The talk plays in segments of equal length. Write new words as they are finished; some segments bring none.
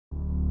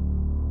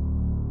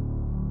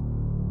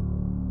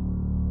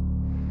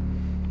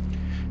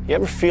You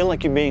ever feel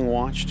like you're being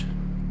watched?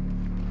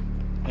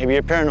 Maybe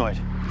you're paranoid.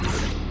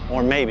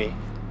 Or maybe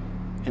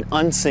an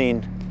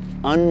unseen,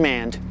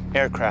 unmanned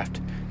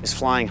aircraft is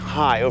flying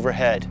high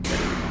overhead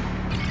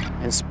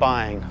and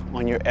spying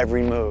on your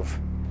every move.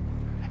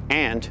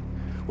 And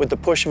with the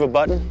push of a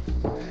button,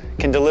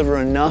 can deliver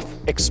enough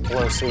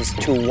explosives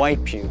to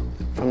wipe you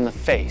from the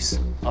face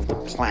of the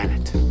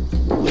planet.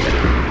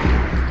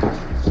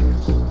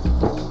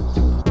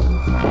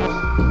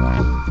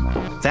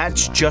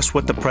 That's just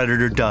what the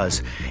Predator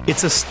does.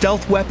 It's a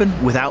stealth weapon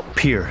without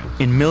peer.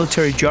 In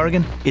military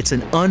jargon, it's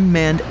an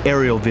unmanned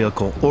aerial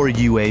vehicle, or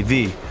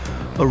UAV.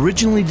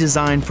 Originally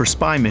designed for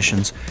spy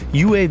missions,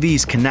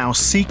 UAVs can now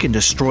seek and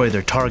destroy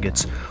their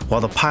targets,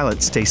 while the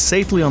pilots stay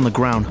safely on the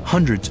ground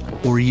hundreds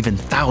or even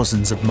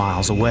thousands of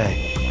miles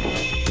away.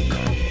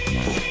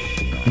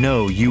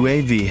 No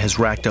UAV has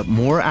racked up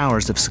more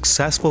hours of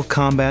successful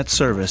combat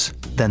service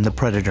than the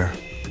Predator.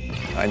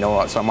 I know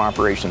that some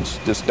operations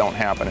just don't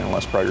happen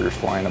unless Predators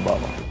flying above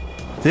them.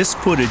 This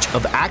footage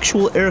of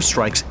actual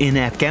airstrikes in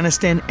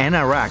Afghanistan and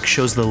Iraq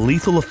shows the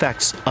lethal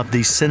effects of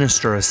these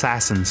sinister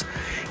assassins.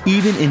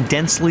 Even in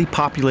densely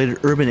populated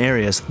urban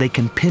areas, they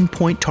can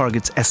pinpoint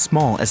targets as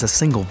small as a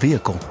single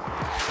vehicle.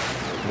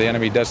 The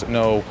enemy doesn't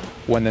know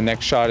when the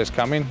next shot is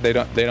coming. They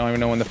don't even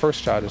know when the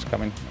first shot is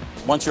coming.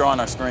 Once you're on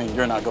our screen,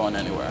 you're not going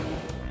anywhere.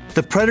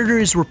 The Predator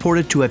is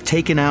reported to have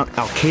taken out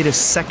Al-Qaeda's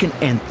second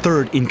and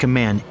third in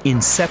command in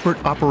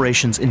separate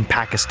operations in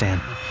Pakistan.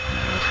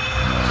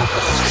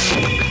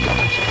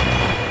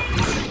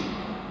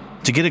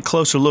 To get a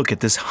closer look at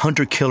this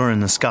hunter-killer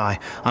in the sky,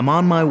 I'm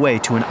on my way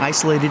to an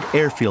isolated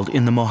airfield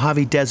in the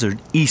Mojave Desert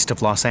east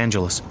of Los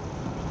Angeles.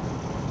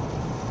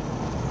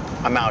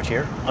 I'm out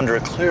here under a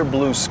clear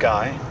blue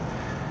sky,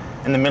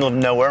 in the middle of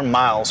nowhere,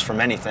 miles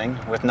from anything,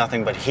 with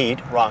nothing but heat,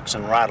 rocks,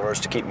 and rattlers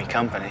to keep me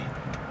company.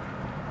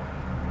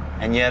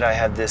 And yet I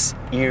have this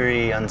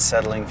eerie,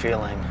 unsettling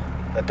feeling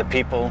that the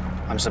people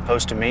I'm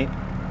supposed to meet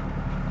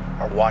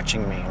are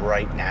watching me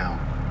right now.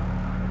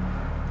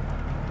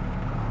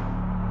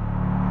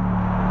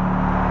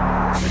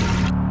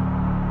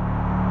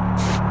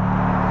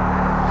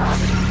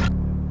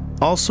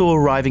 Also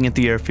arriving at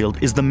the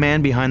airfield is the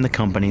man behind the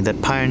company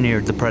that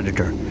pioneered the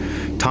Predator,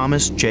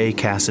 Thomas J.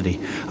 Cassidy,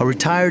 a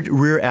retired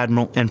Rear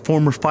Admiral and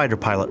former fighter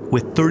pilot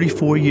with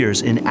 34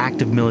 years in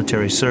active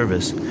military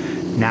service.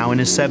 Now in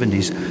his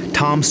 70s,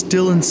 Tom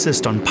still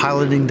insists on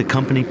piloting the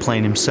company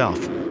plane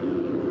himself.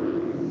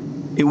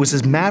 It was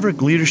his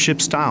maverick leadership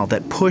style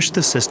that pushed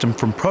the system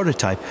from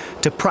prototype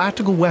to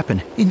practical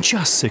weapon in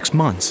just 6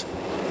 months.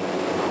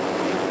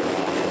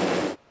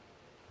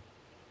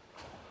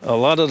 A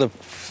lot of the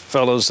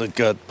fellows that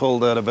got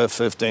pulled out of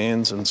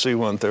F-15s and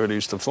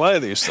C-130s to fly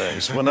these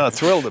things were not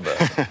thrilled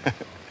about it.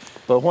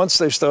 But once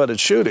they started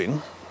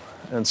shooting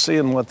and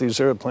seeing what these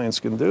airplanes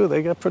can do,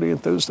 they got pretty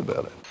enthused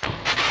about it.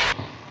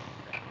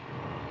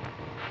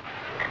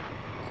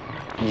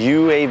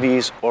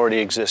 UAVs already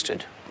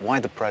existed. Why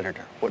the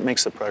Predator? What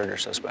makes the Predator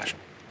so special?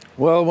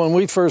 Well, when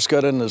we first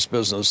got in this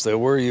business, there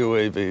were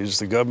UAVs.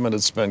 The government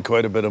had spent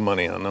quite a bit of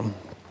money on them.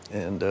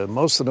 And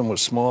most of them were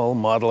small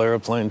model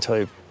airplane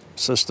type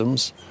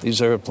systems.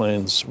 These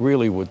airplanes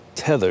really were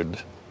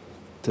tethered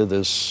to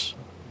this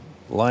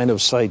line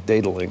of sight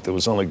data link that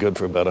was only good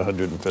for about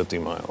 150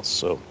 miles.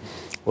 So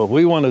what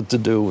we wanted to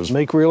do was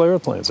make real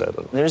airplanes out of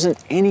them. There isn't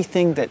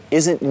anything that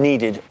isn't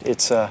needed.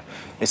 It's so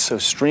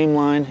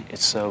streamlined,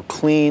 it's so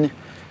clean.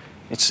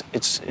 It's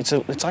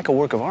like a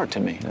work of art to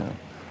me. Yeah.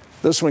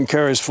 This one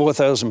carries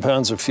 4,000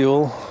 pounds of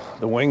fuel.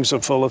 The wings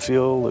are full of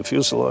fuel, the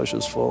fuselage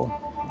is full.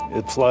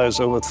 It flies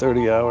over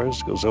 30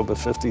 hours, goes over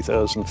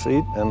 50,000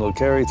 feet, and will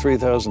carry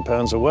 3,000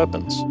 pounds of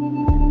weapons.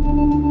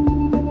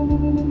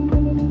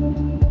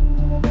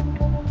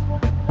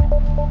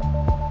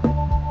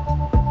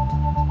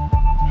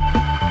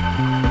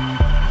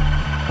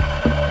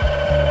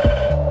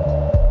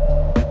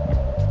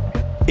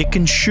 It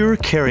can sure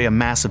carry a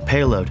massive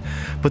payload,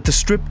 but the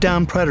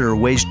stripped-down Predator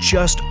weighs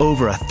just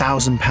over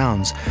 1,000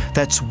 pounds.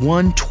 That's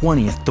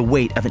 1/20th the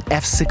weight of an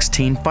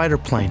F-16 fighter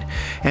plane.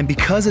 And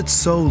because it's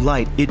so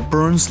light, it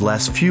burns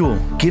less fuel,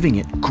 giving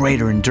it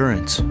greater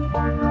endurance. You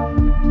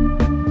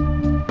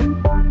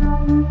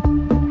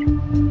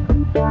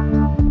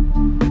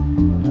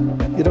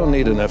don't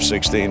need an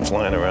F-16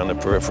 flying around the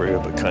periphery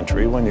of a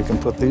country when you can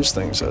put these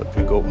things up.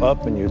 You go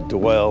up and you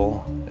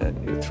dwell,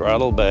 and you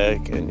throttle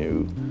back, and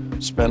you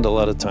spend a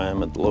lot of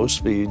time at low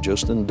speed,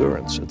 just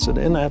endurance. It's an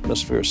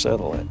in-atmosphere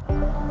satellite.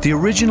 The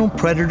original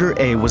Predator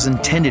A was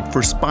intended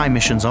for spy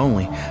missions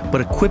only, but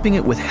equipping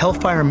it with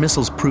Hellfire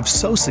missiles proved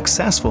so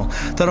successful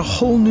that a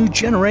whole new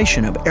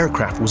generation of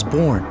aircraft was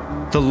born.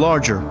 The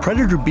larger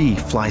Predator B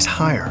flies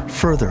higher,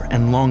 further,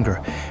 and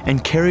longer,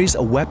 and carries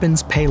a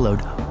weapons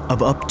payload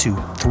of up to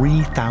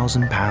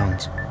 3,000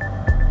 pounds.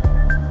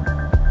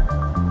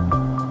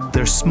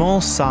 Their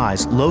small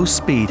size, low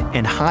speed,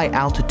 and high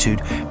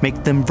altitude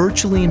make them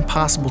virtually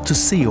impossible to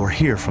see or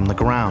hear from the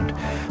ground.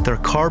 Their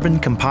carbon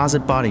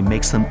composite body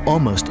makes them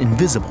almost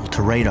invisible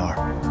to radar.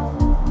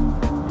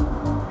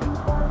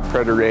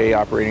 Predator A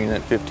operating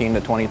at 15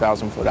 to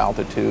 20,000 foot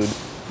altitude.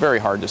 very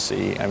hard to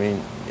see. I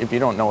mean, if you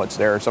don't know it's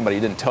there, if somebody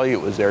didn't tell you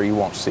it was there, you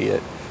won't see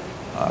it.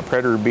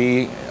 Predator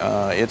B,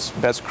 its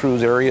best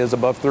cruise area is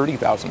above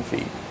 30,000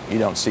 feet. You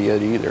don't see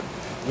it either.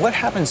 What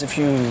happens if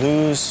you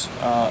lose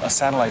a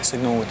satellite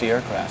signal with the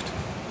aircraft?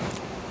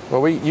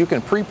 Well, you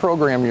can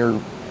pre-program your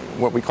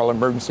what we call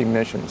emergency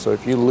mission. So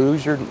if you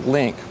lose your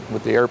link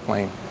with the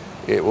airplane,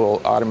 it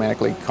will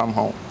automatically come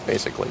home,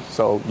 basically.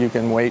 So you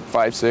can wait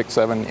 5, 6,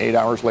 7, 8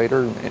 hours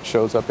later, and it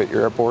shows up at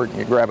your airport, and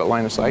you grab it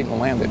line of sight and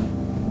land it.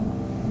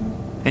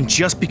 And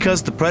just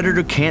because the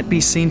Predator can't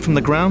be seen from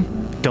the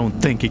ground, don't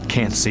think it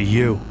can't see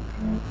you.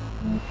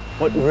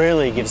 What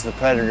really gives the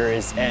Predator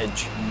its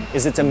edge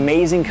is its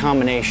amazing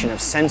combination of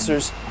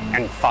sensors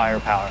and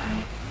firepower.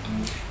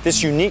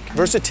 This unique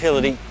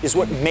versatility is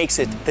what makes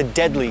it the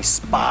deadly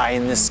spy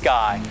in the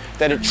sky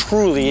that it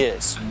truly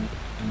is.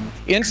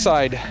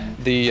 Inside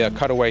the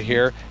cutaway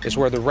here is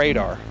where the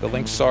radar, the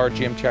Lynx-SAR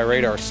GMTI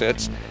radar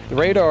sits. The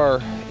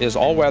radar is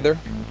all weather,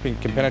 it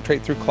can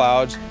penetrate through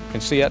clouds, can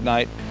see at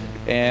night,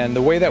 and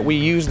the way that we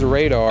use the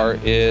radar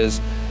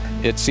is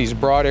it sees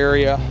broad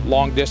area,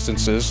 long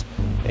distances,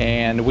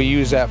 and we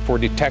use that for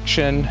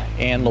detection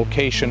and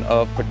location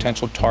of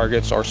potential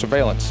targets or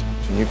surveillance.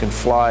 You can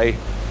fly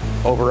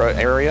over an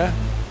area,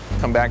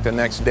 come back the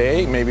next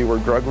day, maybe where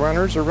drug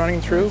runners are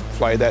running through,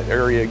 fly that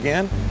area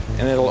again,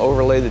 and it'll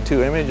overlay the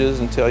two images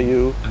and tell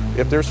you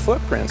if there's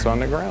footprints on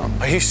the ground.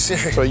 Are you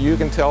serious? So you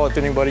can tell if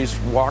anybody's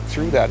walked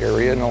through that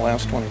area in the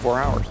last 24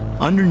 hours.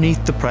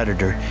 Underneath the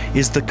Predator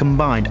is the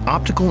combined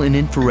optical and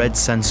infrared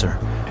sensor,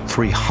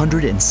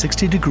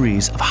 360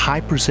 degrees of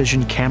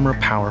high-precision camera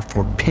power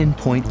for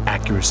pinpoint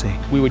accuracy.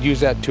 We would use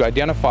that to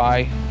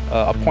identify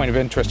a point of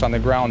interest on the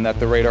ground that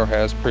the radar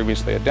has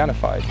previously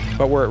identified.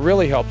 But where it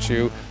really helps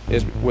you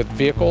is with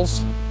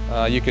vehicles.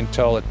 You can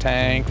tell a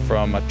tank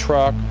from a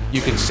truck.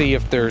 You can see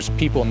if there's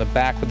people in the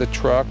back of the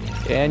truck,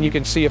 and you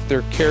can see if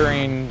they're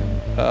carrying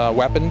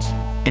weapons.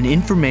 And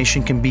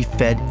information can be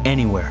fed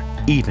anywhere,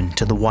 even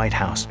to the White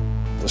House.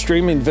 The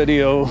streaming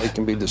video, it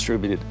can be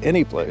distributed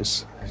any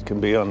place. It can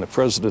be on the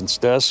President's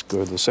desk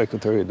or the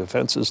Secretary of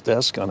Defense's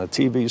desk on a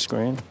TV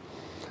screen.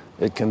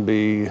 It can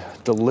be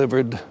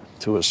delivered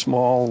to a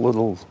small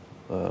little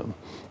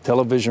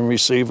television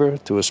receiver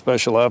to a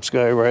special ops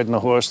guy riding a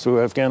horse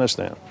through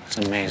Afghanistan. It's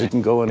amazing. It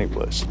can go any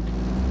place.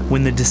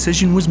 When the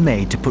decision was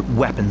made to put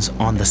weapons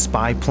on the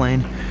spy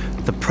plane,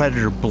 the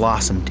Predator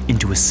blossomed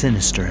into a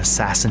sinister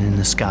assassin in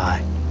the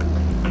sky.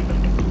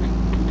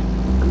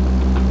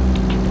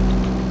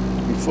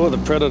 Before the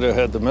Predator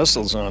had the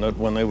missiles on it,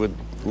 when they would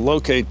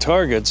locate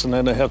targets and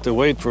then they have to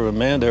wait for a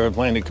manned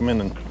airplane to come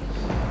in and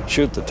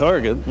shoot the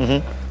target,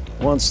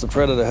 once the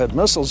Predator had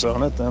missiles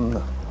on it,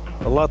 then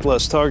a lot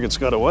less targets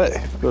got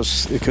away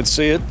because it could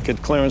see it, get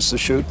clearance to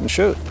shoot and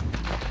shoot.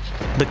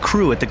 The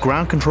crew at the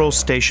ground control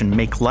station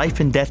make life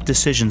and death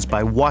decisions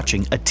by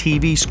watching a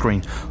TV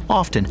screen,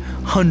 often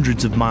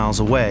hundreds of miles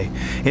away.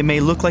 It may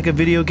look like a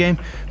video game,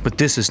 but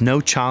this is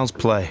no child's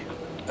play.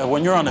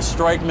 When you're on a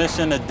strike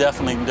mission,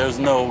 there's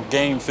no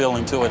game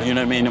feeling to it. You know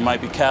what I mean? There might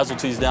be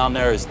casualties down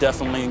there. It's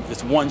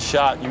one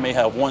shot. You may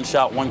have one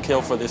shot, one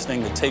kill for this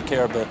thing to take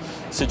care of the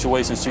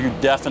situation. So you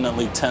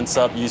definitely tense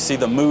up. You see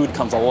the mood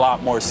comes a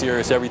lot more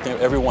serious.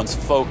 Everyone's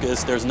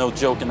focused. There's no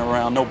joking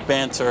around, no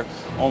banter.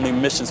 Only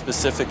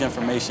mission-specific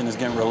information is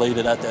getting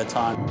related at that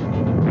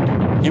time.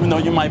 Even though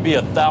you might be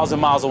 1,000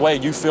 miles away,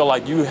 you feel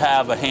like you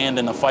have a hand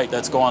in the fight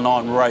that's going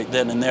on right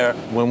then and there.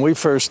 When we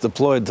first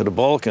deployed to the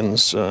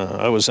Balkans,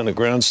 I was in a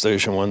ground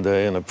station one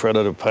day and a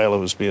Predator pilot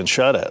was being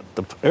shot at.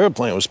 The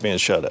airplane was being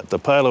shot at. The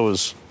pilot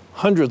was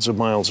hundreds of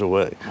miles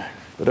away.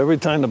 But every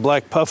time the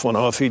black puff went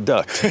off, he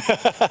ducked.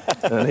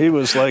 And he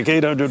was like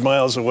 800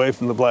 miles away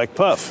from the black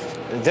puff.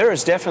 There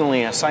is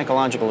definitely a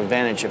psychological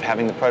advantage of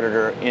having the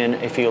Predator in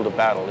a field of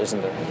battle,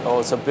 isn't there? Oh,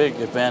 it's a big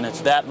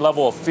advantage. That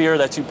level of fear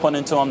that you put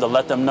into them to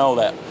let them know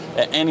that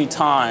at any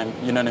time,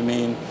 you know what I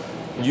mean,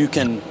 you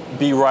can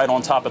be right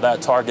on top of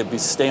that target,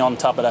 stay on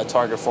top of that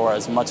target for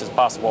as much as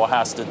possible. It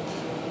has to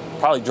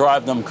probably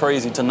drive them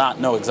crazy to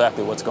not know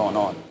exactly what's going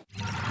on.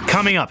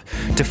 Coming up,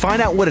 to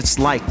find out what it's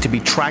like to be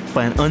tracked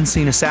by an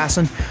unseen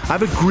assassin,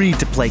 I've agreed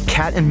to play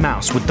cat and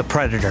mouse with the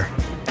Predator.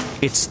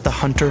 It's the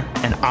hunter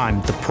and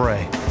I'm the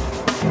prey.